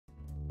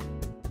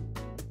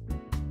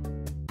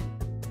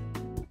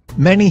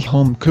Many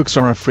home cooks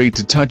are afraid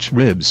to touch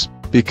ribs,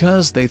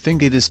 because they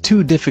think it is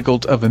too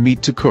difficult of a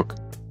meat to cook.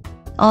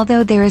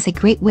 Although there is a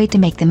great way to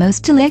make the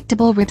most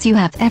delectable ribs you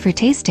have ever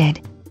tasted.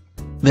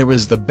 There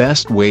is the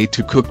best way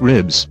to cook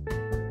ribs.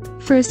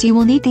 First you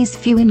will need these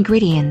few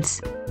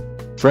ingredients.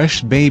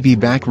 Fresh baby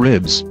back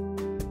ribs.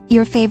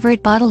 Your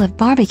favorite bottle of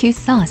barbecue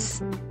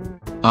sauce.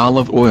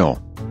 Olive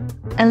oil.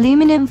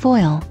 Aluminum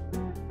foil.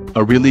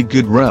 A really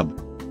good rub.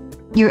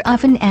 Your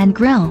oven and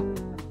grill.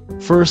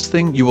 First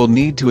thing you will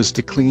need to is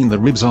to clean the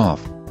ribs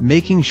off,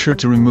 making sure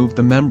to remove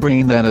the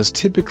membrane that is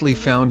typically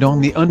found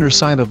on the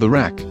underside of the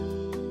rack.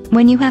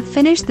 When you have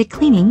finished the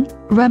cleaning,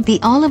 rub the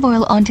olive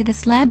oil onto the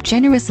slab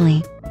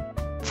generously.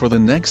 For the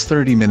next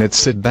 30 minutes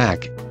sit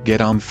back,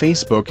 get on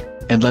Facebook,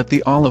 and let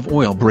the olive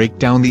oil break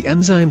down the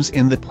enzymes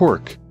in the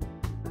pork.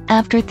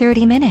 After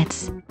 30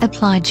 minutes,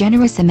 apply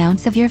generous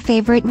amounts of your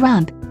favorite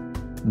rub.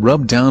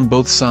 Rub down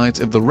both sides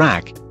of the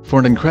rack, for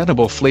an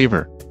incredible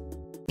flavor.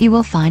 You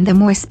will find the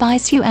more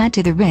spice you add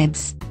to the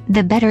ribs,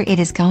 the better it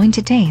is going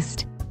to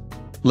taste.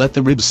 Let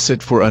the ribs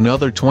sit for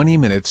another 20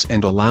 minutes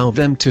and allow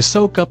them to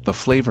soak up the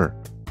flavor.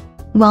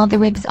 While the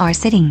ribs are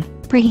sitting,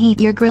 preheat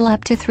your grill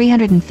up to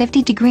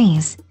 350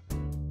 degrees.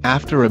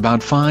 After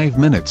about 5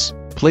 minutes,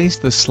 place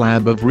the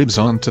slab of ribs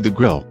onto the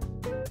grill.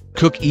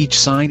 Cook each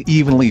side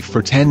evenly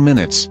for 10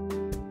 minutes.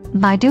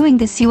 By doing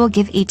this you will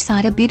give each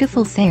side a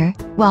beautiful sear,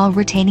 while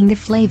retaining the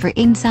flavor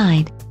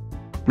inside.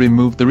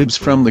 Remove the ribs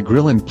from the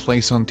grill and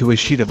place onto a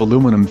sheet of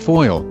aluminum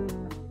foil.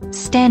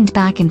 Stand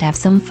back and have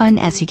some fun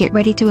as you get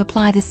ready to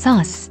apply the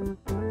sauce.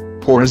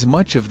 Pour as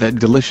much of that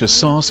delicious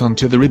sauce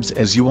onto the ribs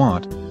as you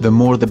want, the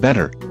more the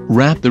better.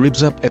 Wrap the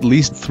ribs up at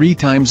least 3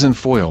 times in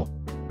foil.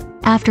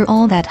 After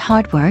all that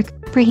hard work,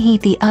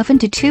 preheat the oven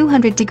to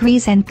 200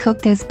 degrees and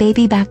cook those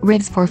baby back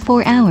ribs for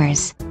 4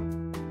 hours.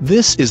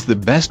 This is the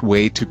best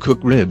way to cook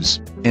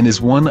ribs, and is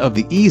one of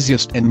the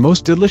easiest and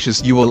most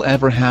delicious you will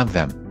ever have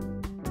them.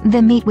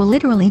 The meat will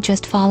literally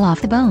just fall off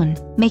the bone,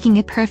 making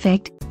a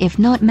perfect, if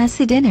not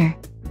messy dinner.